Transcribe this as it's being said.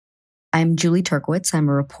I'm Julie Turkowitz. I'm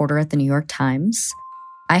a reporter at the New York Times.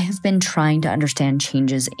 I have been trying to understand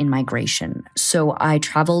changes in migration. So I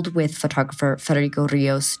traveled with photographer Federico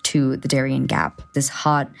Rios to the Darien Gap, this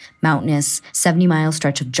hot, mountainous, 70-mile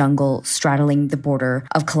stretch of jungle straddling the border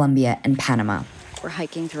of Colombia and Panama. We're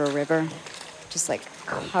hiking through a river, just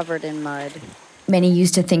covered in mud. Many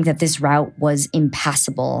used to think that this route was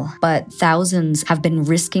impassable, but thousands have been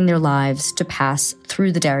risking their lives to pass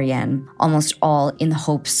through the Darien, almost all in the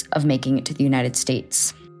hopes of making it to the United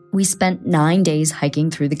States. We spent 9 days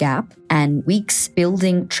hiking through the Gap and weeks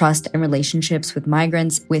building trust and relationships with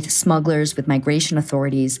migrants, with smugglers, with migration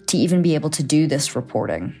authorities to even be able to do this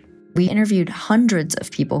reporting. We interviewed hundreds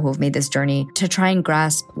of people who have made this journey to try and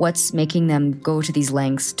grasp what's making them go to these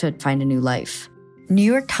lengths to find a new life. New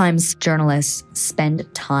York Times journalists spend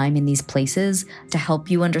time in these places to help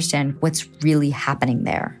you understand what's really happening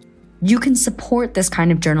there. You can support this kind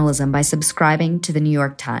of journalism by subscribing to the New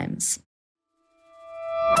York Times.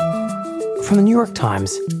 From the New York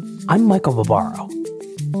Times, I'm Michael Barbaro.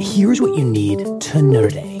 Here's what you need to know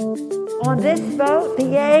today. On this vote, the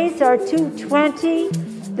yeas are 220,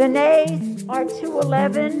 the nays are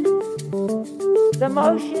 211. The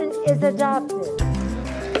motion is adopted.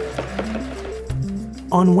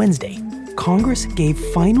 On Wednesday, Congress gave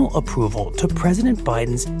final approval to President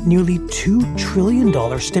Biden's nearly $2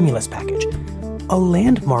 trillion stimulus package, a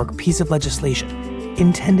landmark piece of legislation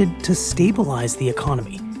intended to stabilize the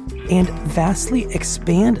economy and vastly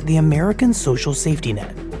expand the American social safety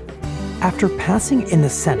net. After passing in the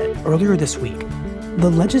Senate earlier this week, the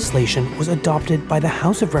legislation was adopted by the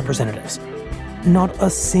House of Representatives. Not a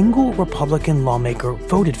single Republican lawmaker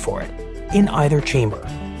voted for it in either chamber.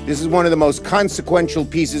 This is one of the most consequential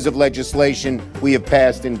pieces of legislation we have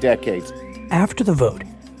passed in decades. After the vote,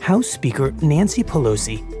 House Speaker Nancy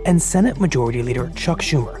Pelosi and Senate Majority Leader Chuck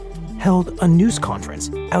Schumer held a news conference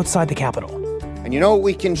outside the Capitol. And you know what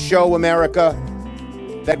we can show America?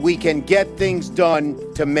 That we can get things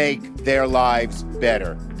done to make their lives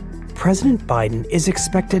better. President Biden is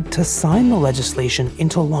expected to sign the legislation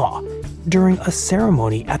into law during a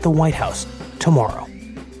ceremony at the White House tomorrow.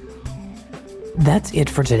 That's it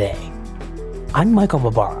for today. I'm Michael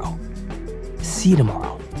Barbaro. See you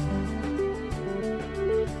tomorrow.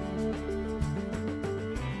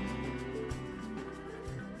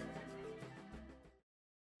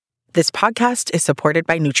 This podcast is supported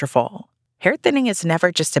by Nutrafol. Hair thinning is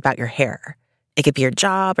never just about your hair. It could be your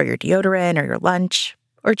job or your deodorant or your lunch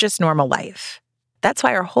or just normal life. That's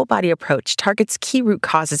why our whole body approach targets key root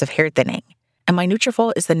causes of hair thinning. And my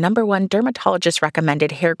Nutrafol is the #1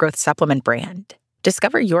 dermatologist-recommended hair growth supplement brand.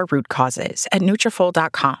 Discover your root causes at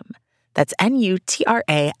Nutrafol.com. That's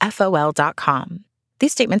Nutrafol.com.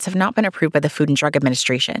 These statements have not been approved by the Food and Drug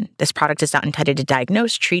Administration. This product is not intended to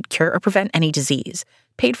diagnose, treat, cure, or prevent any disease.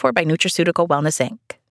 Paid for by Nutraceutical Wellness, Inc.